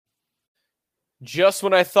Just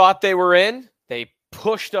when I thought they were in, they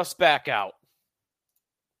pushed us back out.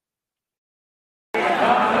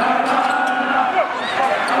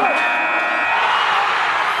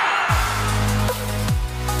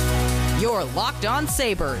 You're Locked On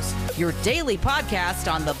Sabres, your daily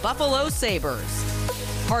podcast on the Buffalo Sabres.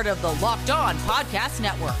 Part of the Locked On Podcast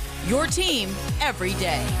Network, your team every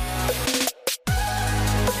day.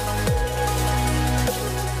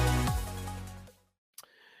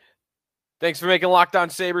 Thanks for making Locked On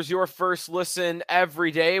Sabres your first listen every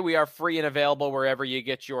day. We are free and available wherever you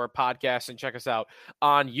get your podcasts, and check us out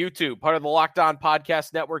on YouTube. Part of the Locked On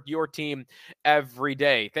Podcast Network, your team every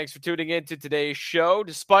day. Thanks for tuning in to today's show,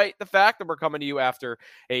 despite the fact that we're coming to you after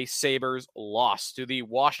a Sabres loss to the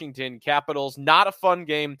Washington Capitals. Not a fun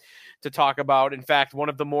game to talk about. In fact, one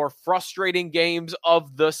of the more frustrating games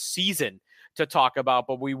of the season to talk about,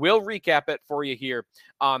 but we will recap it for you here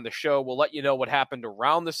on the show. We'll let you know what happened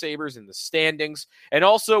around the Sabres in the standings. And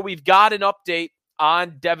also, we've got an update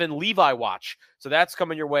on Devin Levi watch. So that's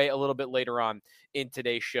coming your way a little bit later on in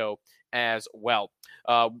today's show as well.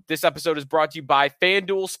 This episode is brought to you by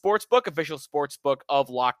FanDuel Sportsbook, official sportsbook of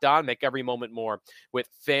Locked On. Make every moment more with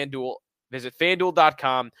FanDuel. Visit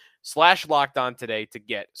FanDuel.com/LockedOn today to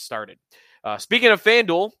get started. Speaking of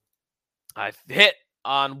FanDuel, I've hit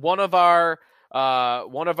on one of our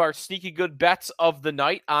sneaky good bets of the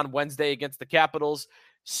night on Wednesday against the Capitals.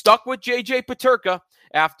 Stuck with JJ Peterka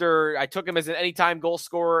after I took him as an anytime goal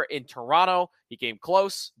scorer in Toronto. He came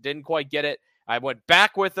close, didn't quite get it. I went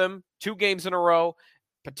back with him 2 games in a row.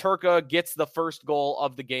 Peterka gets the first goal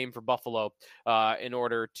of the game for Buffalo in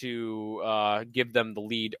order to give them the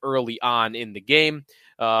lead early on in the game.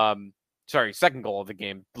 Second goal of the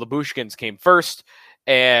game. Labushkin's came first.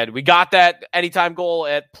 And we got that anytime goal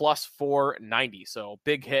at plus 490. So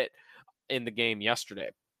big hit in the game yesterday.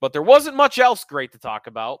 But there wasn't much else great to talk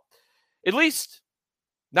about. At least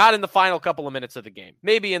not in the final couple of minutes of the game.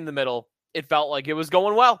 Maybe in the middle, it felt like it was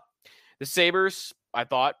going well. The Sabres, I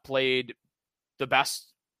thought, played the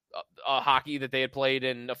best hockey that they had played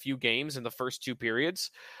in a few games in the first 2 periods.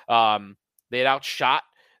 They had outshot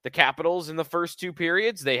the Capitals in the first 2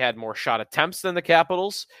 periods. They had more shot attempts than the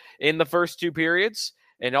Capitals in the first 2 periods,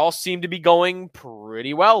 and all seemed to be going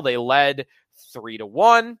pretty well. They led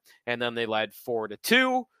 3-1, and then they led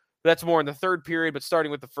 4-2. That's more in the third period, but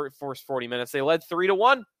starting with the first 40 minutes, they led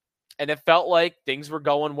 3-1, and it felt like things were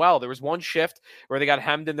going well. There was one shift where they got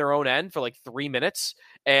hemmed in their own end for like 3 minutes,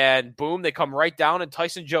 and boom, they come right down, and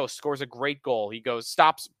Tyson Jost scores a great goal. He goes,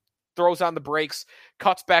 stops, throws on the brakes,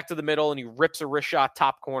 cuts back to the middle, and he rips a wrist shot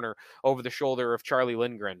top corner over the shoulder of Charlie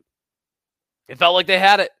Lindgren. It felt like they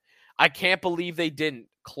had it. I can't believe they didn't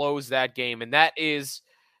close that game, and that is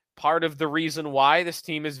part of the reason why this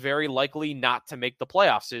team is very likely not to make the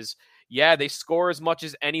playoffs. Is, yeah, they score as much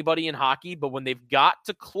as anybody in hockey, but when they've got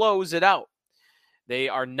to close it out, they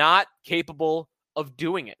are not capable of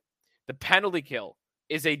doing it. The penalty kill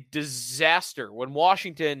is a disaster. When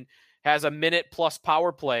Washington has a minute-plus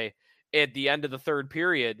power play at the end of the third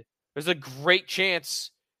period, there's a great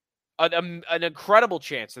chance, an incredible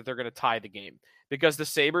chance that they're going to tie the game because the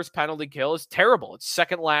Sabres penalty kill is terrible. It's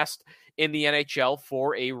second last in the NHL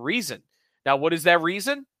for a reason. Now, what is that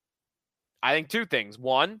reason? I think 2 things.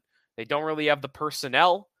 One, they don't really have the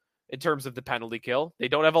personnel in terms of the penalty kill. They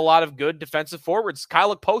don't have a lot of good defensive forwards.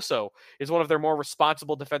 Kyle Okposo is one of their more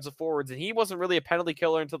responsible defensive forwards, and he wasn't really a penalty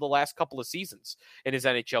killer until the last couple of seasons in his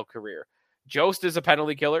NHL career. Jost is a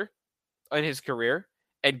penalty killer in his career,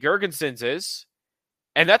 and Girgensons is,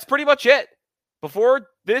 and that's pretty much it. Before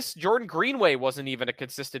this, Jordan Greenway wasn't even a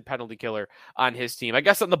consistent penalty killer on his team. I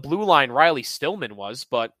guess on the blue line, Riley Stillman was,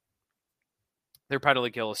 but their penalty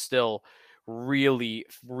kill is still really,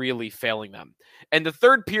 really failing them. And the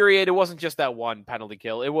third period, it wasn't just that one penalty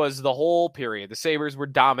kill. It was the whole period. The Sabres were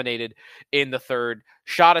dominated in the third.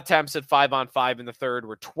 Shot attempts at 5-on-5 in the third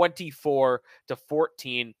were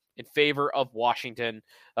 24-14 in favor of Washington.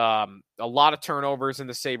 A lot of turnovers in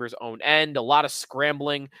the Sabres' own end, a lot of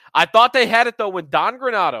scrambling. I thought they had it, though, with Don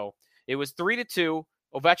Granato. It was 3-2.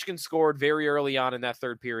 Ovechkin scored very early on in that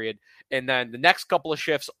third period. And then the next couple of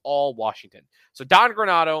shifts, all Washington. So Don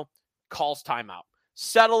Granato calls timeout.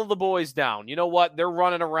 Settle the boys down. You know what? They're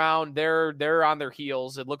running around. They're on their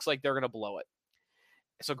heels. It looks like they're going to blow it.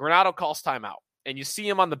 So Granato calls timeout. And you see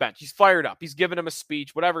him on the bench. He's fired up. He's giving him a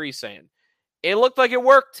speech, whatever he's saying. It looked like it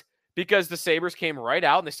worked because the Sabres came right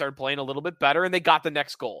out and they started playing a little bit better and they got the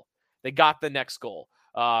next goal. That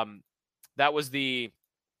was the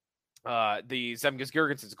Zemgus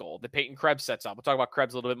Girgensons goal, the Peyton Krebs sets up. We'll talk about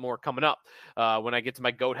Krebs a little bit more coming up when I get to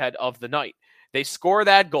my goat head of the night. They score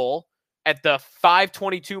that goal. at the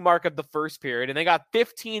 5:22 mark of the first period, and they got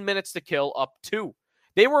 15 minutes to kill up 2.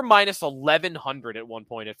 They were minus 1,100 at one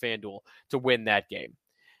point at FanDuel to win that game.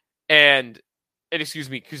 And excuse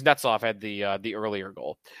me, Kuznetsov had the earlier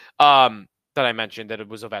goal that I mentioned, that it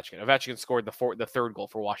was Ovechkin. Ovechkin scored the third goal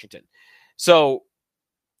for Washington. So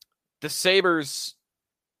the Sabres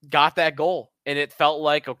got that goal, and it felt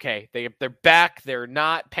like, okay, they're back. They're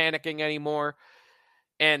not panicking anymore.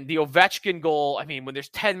 And the Ovechkin goal, I mean, when there's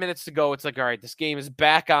 10 minutes to go, it's like, all right, this game is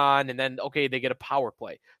back on. And then, okay, they get a power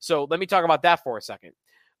play. So let me talk about that for a second.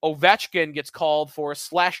 Ovechkin gets called for a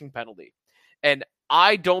slashing penalty. And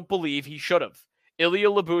I don't believe he should have. Ilya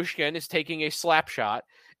Lyubushkin is taking a slap shot.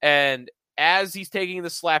 And as he's taking the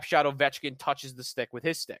slap shot, Ovechkin touches the stick with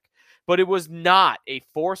his stick. But it was not a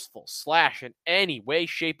forceful slash in any way,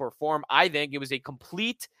 shape, or form. I think it was a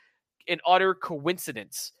complete and utter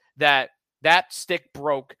coincidence that stick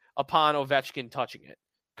broke upon Ovechkin touching it.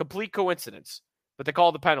 Complete coincidence. But they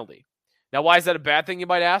called the penalty. Now, why is that a bad thing, you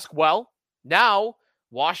might ask? Well, now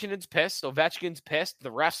Washington's pissed. Ovechkin's pissed. The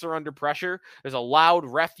refs are under pressure. There's a loud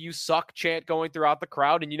 "ref, you suck" chant going throughout the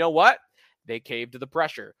crowd. And you know what? They caved to the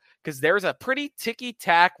pressure. Because there's a pretty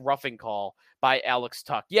ticky-tack roughing call by Alex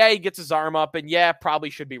Tuch. Yeah, he gets his arm up, and yeah,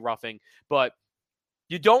 probably should be roughing. But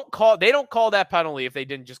they don't call that penalty if they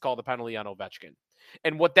didn't just call the penalty on Ovechkin.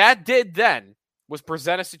 And what that did then was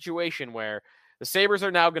present a situation where the Sabres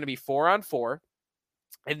are now going to be 4-on-4.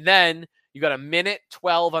 And then you got a minute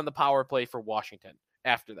 12 on the power play for Washington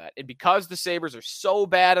after that. And because the Sabres are so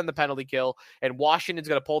bad on the penalty kill and Washington's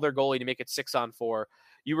going to pull their goalie to make it 6-on-4,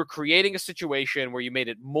 you were creating a situation where you made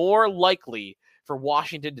it more likely for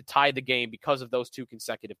Washington to tie the game because of those 2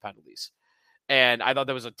 consecutive penalties. And I thought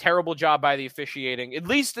that was a terrible job by the officiating, at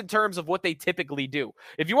least in terms of what they typically do.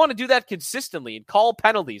 If you want to do that consistently and call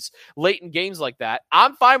penalties late in games like that,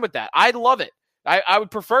 I'm fine with that. I'd love it. I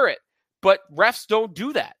would prefer it. But refs don't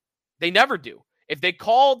do that. They never do. If they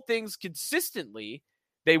called things consistently,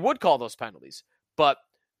 they would call those penalties. But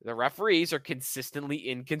the referees are consistently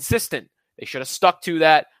inconsistent. They should have stuck to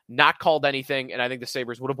that, not called anything, and I think the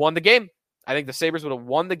Sabres would have won the game. I think the Sabres would have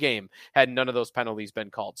won the game had none of those penalties been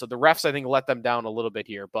called. So the refs, I think, let them down a little bit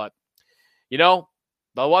here. But, the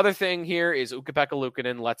other thing here is Ukko-Pekka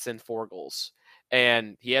Luukkonen lets in 4 goals.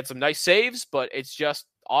 And he had some nice saves, but it's just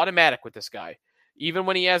automatic with this guy. Even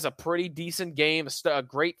when he has a pretty decent game, a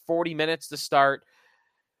great 40 minutes to start,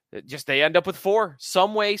 they end up with 4.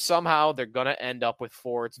 Some way, somehow, they're going to end up with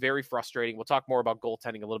 4. It's very frustrating. We'll talk more about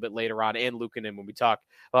goaltending a little bit later on, and Luukkonen when we talk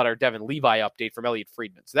about our Devin Levi update from Elliot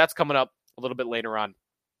Friedman. So that's coming up a little bit later on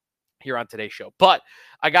here on today's show. But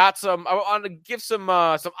I want to give some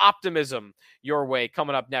optimism your way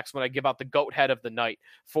coming up next when I give out the goat head of the night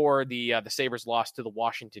for the Sabres loss to the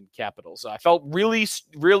Washington Capitals. I felt really,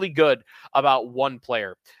 really good about one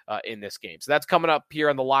player in this game. So that's coming up here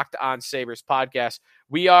on the Locked On Sabres podcast.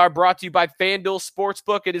 We are brought to you by FanDuel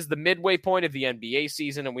Sportsbook. It is the midway point of the NBA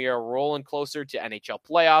season, and we are rolling closer to NHL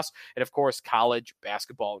playoffs and, of course, college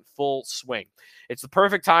basketball in full swing. It's the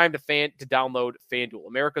perfect time to download FanDuel,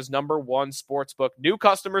 America's #1 sportsbook. New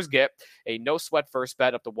customers get a no-sweat first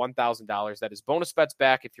bet up to $1,000. That is bonus bets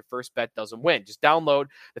back if your first bet doesn't win. Just download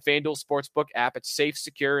the FanDuel Sportsbook app. It's safe,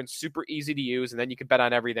 secure, and super easy to use, and then you can bet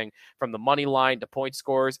on everything from the money line to point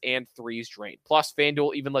scores and threes drained. Plus,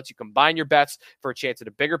 FanDuel even lets you combine your bets for a chance at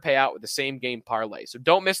a bigger payout with the same game parlay. So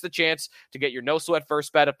don't miss the chance to get your no-sweat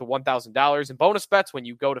first bet up to $1,000 in bonus bets when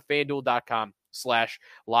you go to FanDuel.com/lockedon.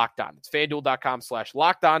 It's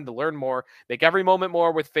FanDuel.com/lockedon to learn more. Make every moment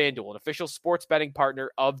more with FanDuel, an official sports betting partner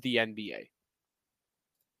of the NBA.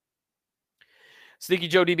 Sneaky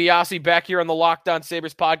Joe DiBiase back here on the Locked On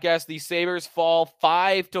Sabres podcast. The Sabres fall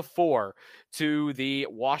 5-4 to the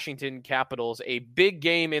Washington Capitals. A big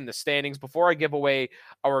game in the standings. Before I give away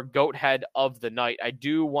our goat head of the night, I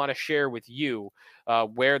do want to share with you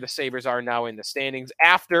where the Sabres are now in the standings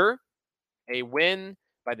after a win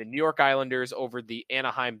by the New York Islanders over the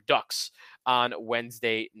Anaheim Ducks on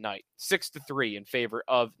Wednesday night. 6-3 in favor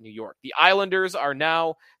of New York. The Islanders are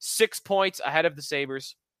now 6 points ahead of the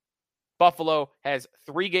Sabres. Buffalo has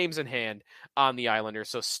 3 games in hand on the Islanders,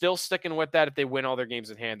 so still sticking with that. If they win all their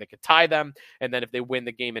games in hand, they could tie them, and then if they win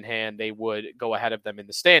the game in hand, they would go ahead of them in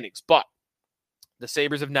the standings. But the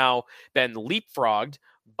Sabres have now been leapfrogged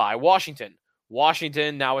by Washington.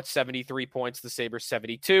 Washington now at 73 points, the Sabres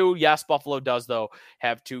 72. Yes, Buffalo does, though,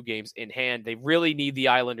 have 2 games in hand. They really need the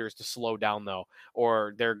Islanders to slow down, though,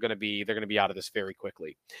 or they're going to be out of this very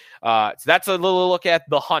quickly. So that's a little look at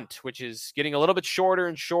the hunt, which is getting a little bit shorter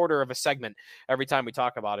and shorter of a segment every time we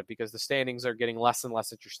talk about it because the standings are getting less and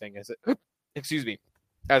less interesting as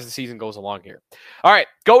the season goes along here. All right,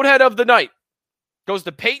 goat head of the night. goes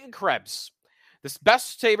to Peyton Krebs. The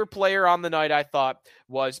best Sabre player on the night, I thought,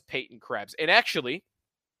 was Peyton Krebs. And actually,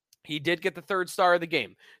 he did get the third star of the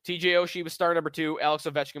game. TJ Oshie was star number 2, Alex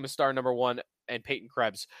Ovechkin was star number 1, and Peyton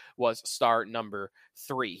Krebs was star number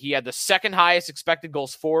 3. He had the second highest expected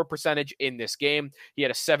goals for percentage in this game. He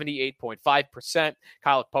had a 78.5%.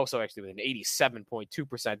 Kyle Okposo actually with an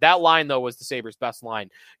 87.2%. That line, though, was the Sabres' best line.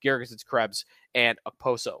 Girgensons, Krebs, and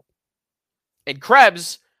Okposo. And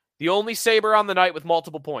Krebs, the only Sabre on the night with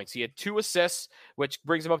multiple points. He had 2 assists, which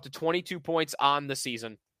brings him up to 22 points on the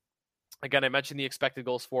season. Again, I mentioned the expected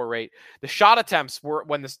goals for rate. The shot attempts were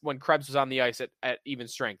when Krebs was on the ice at even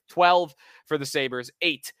strength. 12 for the Sabres,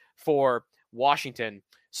 8 for Washington.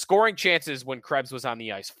 Scoring chances when Krebs was on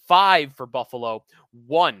the ice. 5 for Buffalo,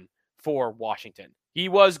 1 for Washington. He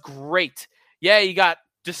was great. Yeah, he got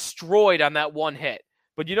destroyed on that one hit.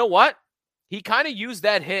 But you know what? He kind of used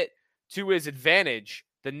that hit to his advantage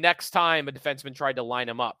the next time a defenseman tried to line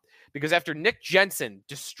him up. Because after Nick Jensen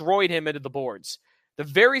destroyed him into the boards, the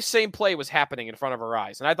very same play was happening in front of our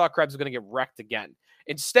eyes, and I thought Krebs was going to get wrecked again.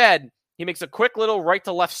 Instead, he makes a quick little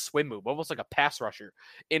right-to-left swim move, almost like a pass rusher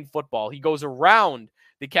in football. He goes around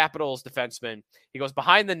the Capitals defenseman. He goes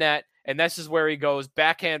behind the net, and this is where he goes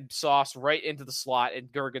backhand sauce right into the slot,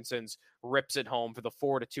 and Girgensons rips it home for the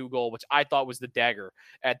 4-2 goal, which I thought was the dagger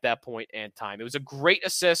at that point in time. It was a great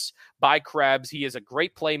assist by Krebs. He is a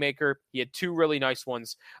great playmaker. He had 2 really nice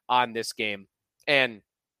ones on this game. And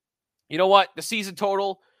you know what? The season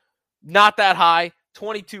total, not that high,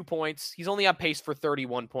 22 points. He's only on pace for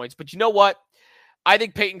 31 points. But you know what? I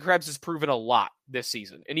think Peyton Krebs has proven a lot this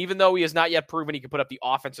season. And even though he has not yet proven he can put up the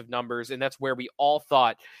offensive numbers, and that's where we all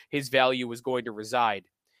thought his value was going to reside,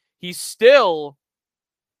 he's still,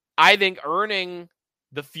 I think, earning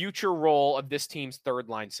the future role of this team's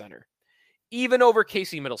third-line center. Even over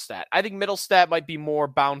Casey Mittelstadt. I think Mittelstadt might be more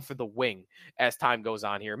bound for the wing as time goes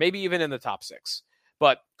on here. Maybe even in the top 6.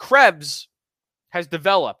 But Krebs has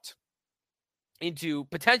developed into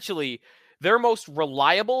potentially their most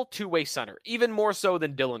reliable two-way center, even more so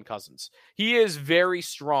than Dylan Cousins. He is very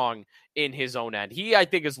strong in his own end. He, I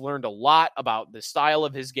think, has learned a lot about the style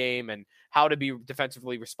of his game and how to be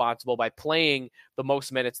defensively responsible by playing the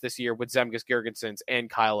most minutes this year with Zemgus Girgensons and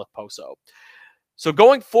Kyle Okposo. So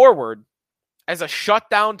going forward, as a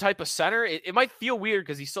shutdown type of center, it might feel weird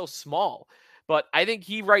because he's so small. But I think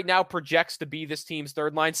he right now projects to be this team's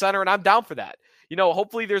third-line center, and I'm down for that. You know,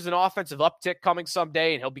 hopefully there's an offensive uptick coming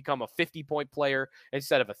someday, and he'll become a 50-point player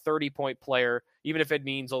instead of a 30-point player, even if it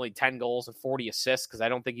means only 10 goals and 40 assists, because I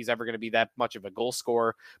don't think he's ever going to be that much of a goal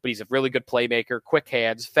scorer. But he's a really good playmaker, quick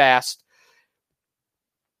hands, fast,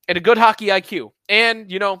 and a good hockey IQ. And,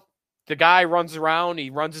 you know, the guy runs around, he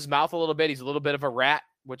runs his mouth a little bit. He's a little bit of a rat,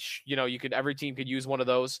 which, you know, every team could use one of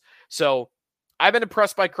those. So I've been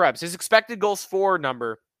impressed by Krebs. His expected goals for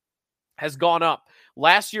number has gone up.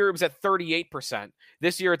 Last year, it was at 38%.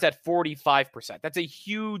 This year, it's at 45%. That's a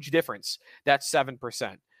huge difference. That's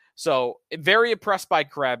 7%. So very impressed by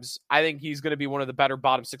Krebs. I think he's going to be one of the better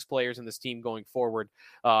bottom 6 players in this team going forward.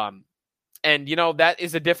 And, you know, that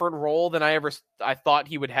is a different role than I thought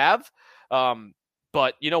he would have.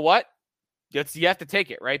 But you know what? You have to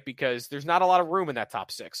take it, right? Because there's not a lot of room in that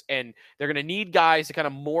top 6, and they're going to need guys to kind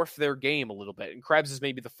of morph their game a little bit. And Krebs is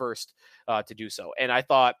maybe the first to do so. And I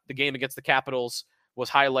thought the game against the Capitals was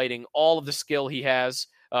highlighting all of the skill he has,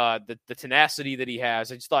 the tenacity that he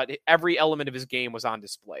has. I just thought every element of his game was on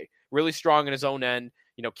display. Really strong in his own end,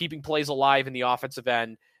 you know, keeping plays alive in the offensive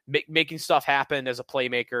end, making stuff happen as a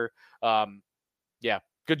playmaker. Yeah,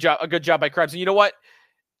 good job. A good job by Krebs. And you know what?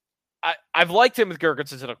 I've liked him with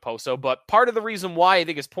Girgensons and Okposo, but part of the reason why I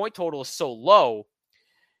think his point total is so low,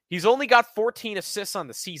 he's only got 14 assists on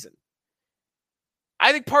the season.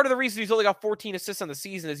 I think part of the reason he's only got 14 assists on the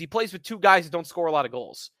season is he plays with 2 guys that don't score a lot of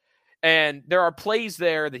goals. And there are plays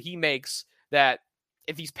there that he makes that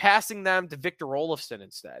if he's passing them to Victor Olofsson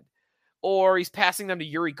instead, or he's passing them to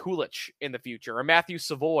Yuri Kulich in the future, or Matthew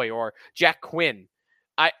Savoy, or Jack Quinn,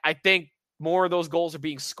 I think more of those goals are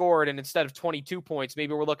being scored, and instead of 22 points,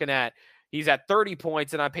 maybe we're looking at he's at 30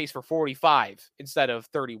 points and on pace for 45 instead of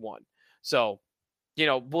 31. So, you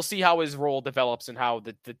know, we'll see how his role develops and how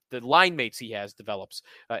the line mates he has develops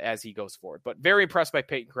as he goes forward. But very impressed by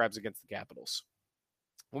Peyton Krebs against the Capitals.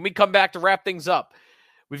 When we come back to wrap things up,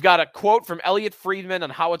 we've got a quote from Elliot Friedman on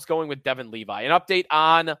how it's going with Devin Levi. An update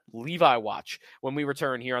on Levi Watch when we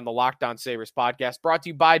return here on the Locked On Sabres podcast, brought to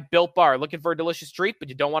you by Built Bar. Looking for a delicious treat, but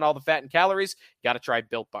you don't want all the fat and calories? You got to try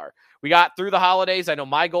Built Bar. We got through the holidays. I know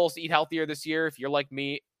my goal is to eat healthier this year. If you're like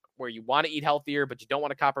me, where you want to eat healthier, but you don't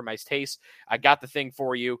want to compromise taste, I got the thing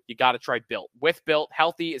for you. You got to try Built. With Built,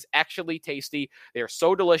 healthy is actually tasty. They are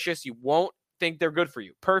so delicious, you won't think they're good for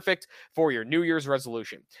you. Perfect for your New Year's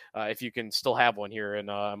resolution, if you can still have one here in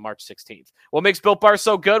March 16th. What makes Built Bars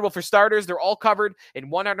so good? Well, for starters, they're all covered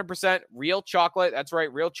in 100% real chocolate. That's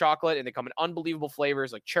right, real chocolate, and they come in unbelievable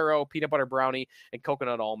flavors like churro, peanut butter brownie, and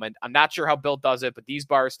coconut almond. I'm not sure how Built does it, but these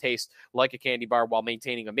bars taste like a candy bar while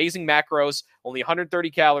maintaining amazing macros, only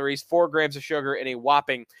 130 calories, 4 grams of sugar, and a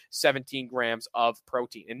whopping 17 grams of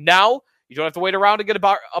protein. And now you don't have to wait around to get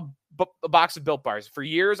a box of Built Bars. For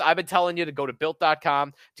years, I've been telling you to go to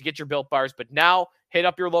Built.com to get your Built Bars, but now hit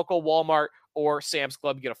up your local Walmart or Sam's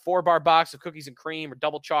Club. You get a 4-bar box of cookies and cream or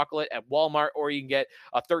double chocolate at Walmart, or you can get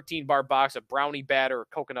a 13-bar box of brownie batter or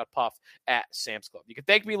coconut puff at Sam's Club. You can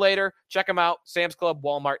thank me later. Check them out, Sam's Club,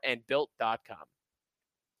 Walmart, and Built.com.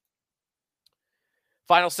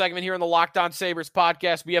 Final segment here on the Locked On Sabres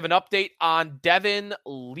podcast. We have an update on Devin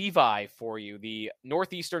Levi for you, the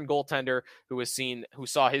Northeastern goaltender who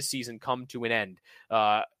saw his season come to an end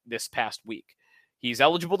this past week. He's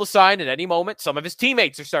eligible to sign at any moment. Some of his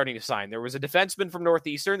teammates are starting to sign. There was a defenseman from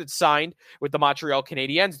Northeastern that signed with the Montreal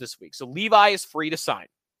Canadiens this week. So Levi is free to sign.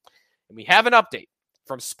 And we have an update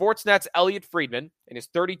from Sportsnet's Elliot Friedman in his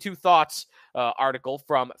 32 Thoughts article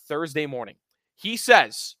from Thursday morning. He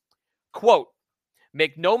says, quote,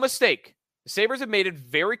 "Make no mistake, the Sabres have made it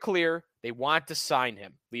very clear they want to sign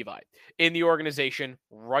him, Levi, in the organization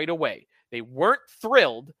right away. They weren't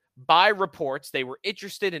thrilled by reports they were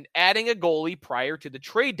interested in adding a goalie prior to the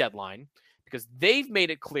trade deadline because they've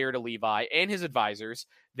made it clear to Levi and his advisors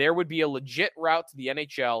there would be a legit route to the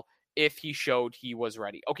NHL if he showed he was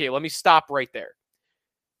ready." Okay, let me stop right there.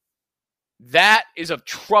 That is a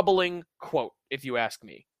troubling quote, if you ask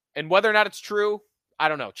me. And whether or not it's true, I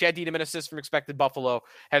don't know. Chad Diedemann from Expected Buffalo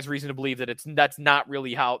has reason to believe that that's not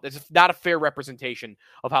a fair representation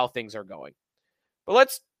of how things are going. But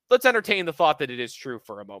let's entertain the thought that it is true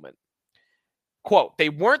for a moment. Quote, "They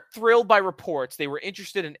weren't thrilled by reports they were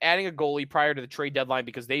interested in adding a goalie prior to the trade deadline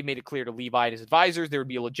because they made it clear to Levi and his advisors there would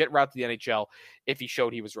be a legit route to the NHL if he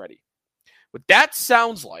showed he was ready." What that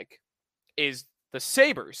sounds like is the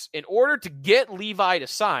Sabres, in order to get Levi to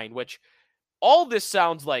sign, which all this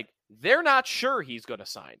sounds like they're not sure he's going to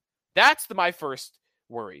sign. That's my first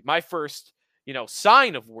worry. My first,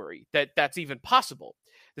 sign of worry that that's even possible.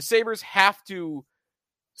 The Sabres have to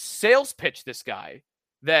sales pitch this guy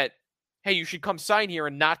that, hey, you should come sign here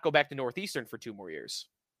and not go back to Northeastern for 2 more years.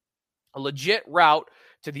 A legit route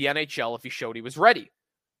to the NHL if he showed he was ready.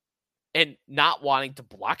 And not wanting to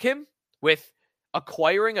block him with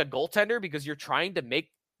acquiring a goaltender because you're trying to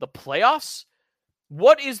make the playoffs?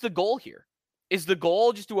 What is the goal here? Is the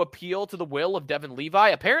goal just to appeal to the will of Devin Levi?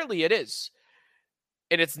 Apparently it is.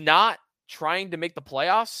 And it's not trying to make the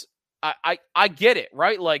playoffs. I get it,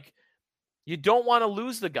 right? Like, you don't want to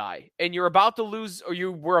lose the guy. And you were about to lose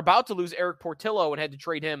Eric Portillo and had to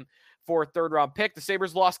trade him for a 3rd-round pick. The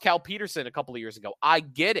Sabres lost Cal Peterson a couple of years ago. I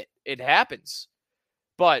get it. It happens.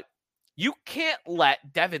 But you can't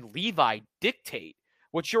let Devin Levi dictate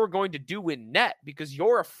what you're going to do in net because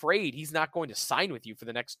you're afraid he's not going to sign with you for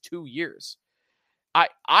the next 2 years.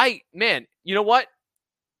 Man, you know what?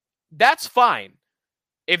 That's fine.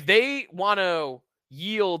 If they want to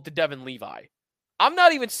yield to Devin Levi, I'm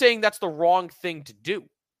not even saying that's the wrong thing to do.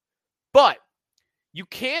 But you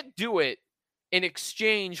can't do it in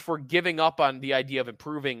exchange for giving up on the idea of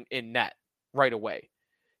improving in net right away.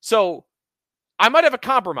 So I might have a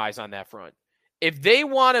compromise on that front. If they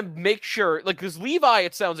want to make sure, because Levi,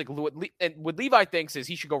 it sounds like what Levi thinks is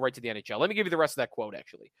he should go right to the NHL. Let me give you the rest of that quote,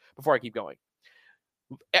 actually, before I keep going.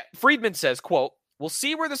 Friedman says, quote, "We'll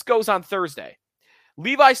see where this goes on Thursday.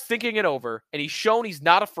 Levi's thinking it over, and he's shown he's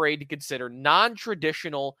not afraid to consider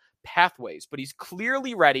non-traditional pathways, but he's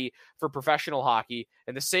clearly ready for professional hockey,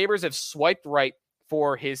 and the Sabres have swiped right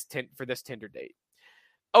for this Tinder date."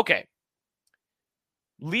 Okay.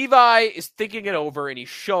 Levi is thinking it over, and he's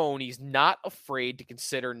shown he's not afraid to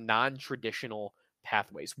consider non-traditional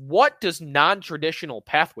pathways. What does non-traditional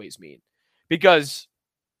pathways mean? Because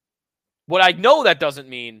what I know that doesn't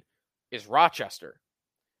mean is Rochester.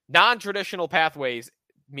 Non-traditional pathways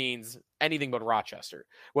means anything but Rochester,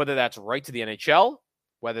 whether that's right to the NHL,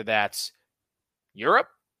 whether that's Europe.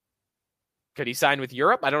 Could he sign with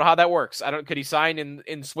Europe? I don't know how that works. Could he sign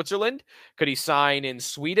in Switzerland? Could he sign in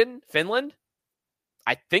Sweden, Finland?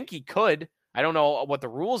 I think he could. I don't know what the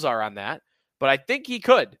rules are on that, but I think he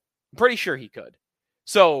could. I'm pretty sure he could.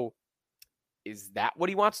 So is that what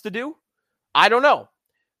he wants to do? I don't know.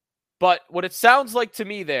 But what it sounds like to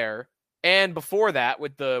me there, and before that,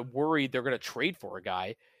 with the worry they're going to trade for a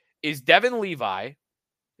guy, is Devin Levi.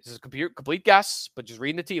 This is a complete guess, but just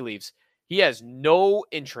reading the tea leaves. He has no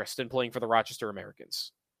interest in playing for the Rochester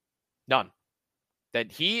Americans. None.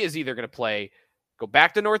 that he is either going to go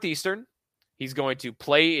back to Northeastern, he's going to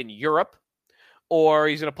play in Europe, or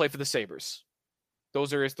he's going to play for the Sabres.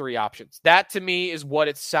 Those are his three options. That, to me, is what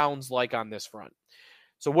it sounds like on this front.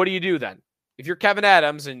 So what do you do then? If you're Kevin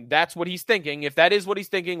Adams and that's what he's thinking, if that is what he's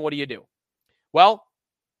thinking, what do you do? Well,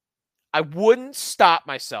 I wouldn't stop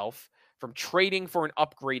myself from trading for an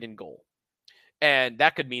upgrade in goal. And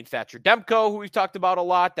that could mean Thatcher Demko, who we've talked about a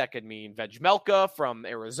lot. That could mean Vejmelka from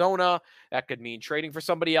Arizona. That could mean trading for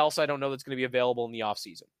somebody else I don't know that's going to be available in the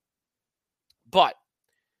offseason. But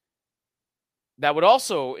that would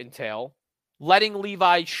also entail letting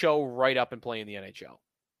Levi show right up and play in the NHL.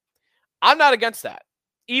 I'm not against that,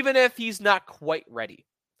 even if he's not quite ready.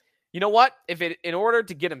 You know what? In order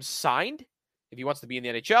to get him signed, if he wants to be in the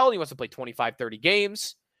NHL, he wants to play 25, 30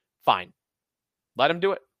 games, fine. Let him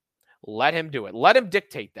do it. Let him do it. Let him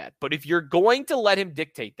dictate that. But if you're going to let him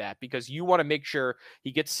dictate that because you want to make sure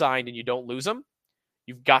he gets signed and you don't lose him,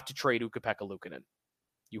 you've got to trade Ukko-Pekka Luukkonen.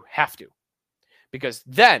 You have to. Because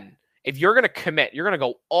then, if you're going to commit, you're going to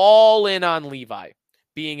go all in on Levi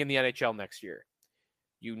being in the NHL next year.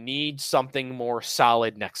 You need something more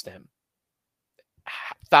solid next to him.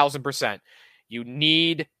 1,000%. You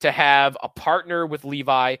need to have a partner with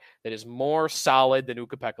Levi that is more solid than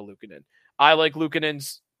Ukko-Pekka Luukkonen. I like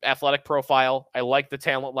Luukkonen's athletic profile. I like the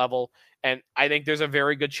talent level. And I think there's a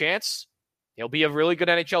very good chance he'll be a really good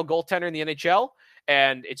NHL goaltender in the NHL.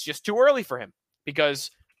 And it's just too early for him because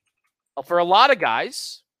for a lot of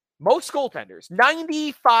guys, most goaltenders,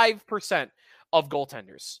 95% of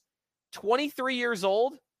goaltenders, 23 years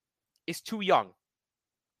old is too young.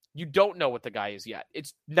 You don't know what the guy is yet.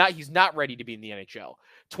 He's not ready to be in the NHL.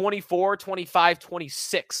 24, 25,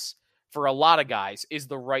 26 for a lot of guys is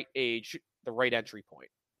the right age, the right entry point.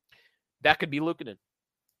 That could be Luukkonen.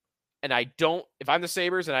 And if I'm the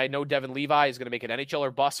Sabres and I know Devin Levi is going to make an NHL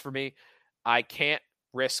or bust for me, I can't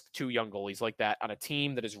risk two young goalies like that on a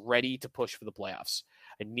team that is ready to push for the playoffs.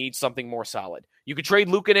 I need something more solid. You could trade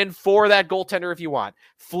Luukkonen for that goaltender if you want.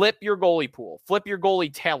 Flip your goalie pool. Flip your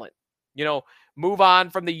goalie talent. Move on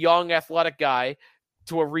from the young athletic guy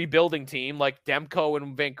to a rebuilding team like Demko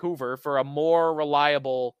in Vancouver for a more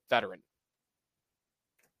reliable veteran.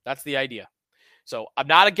 That's the idea. So I'm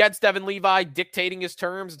not against Devin Levi dictating his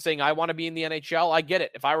terms and saying, I want to be in the NHL. I get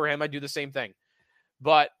it. If I were him, I'd do the same thing.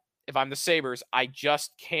 But if I'm the Sabres, I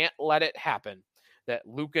just can't let it happen that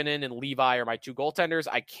Luukkonen and Levi are my two goaltenders.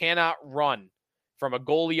 I cannot run from a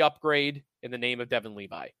goalie upgrade in the name of Devin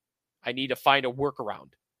Levi. I need to find a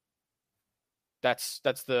workaround. That's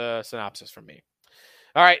the synopsis from me.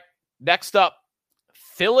 All right, next up,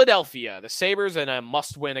 Philadelphia. The Sabres in a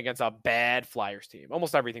must-win against a bad Flyers team.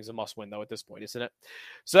 Almost everything's a must-win, though, at this point, isn't it?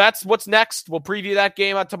 So that's what's next. We'll preview that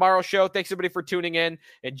game on tomorrow's show. Thanks, everybody, for tuning in.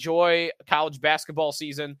 Enjoy college basketball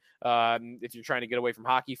season if you're trying to get away from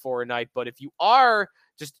hockey for a night. But if you are,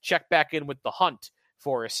 just check back in with the hunt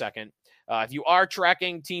for a second. If you are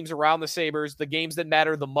tracking teams around the Sabres, the games that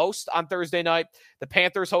matter the most on Thursday night, the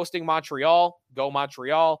Panthers hosting Montreal, go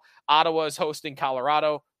Montreal. Ottawa is hosting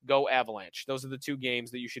Colorado, go Avalanche. Those are the two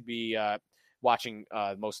games that you should be watching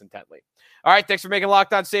most intently. All right, thanks for making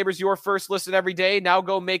Locked On Sabres your first listen every day. Now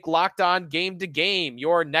go make Locked On Game to Game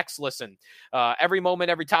your next listen. Every moment,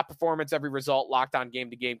 every top performance, every result, Locked On Game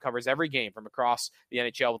to Game covers every game from across the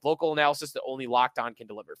NHL with local analysis that only Locked On can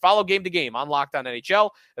deliver. Follow Game to Game on Locked On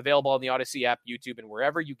NHL, available on the Odyssey app, YouTube, and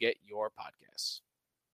wherever you get your podcasts.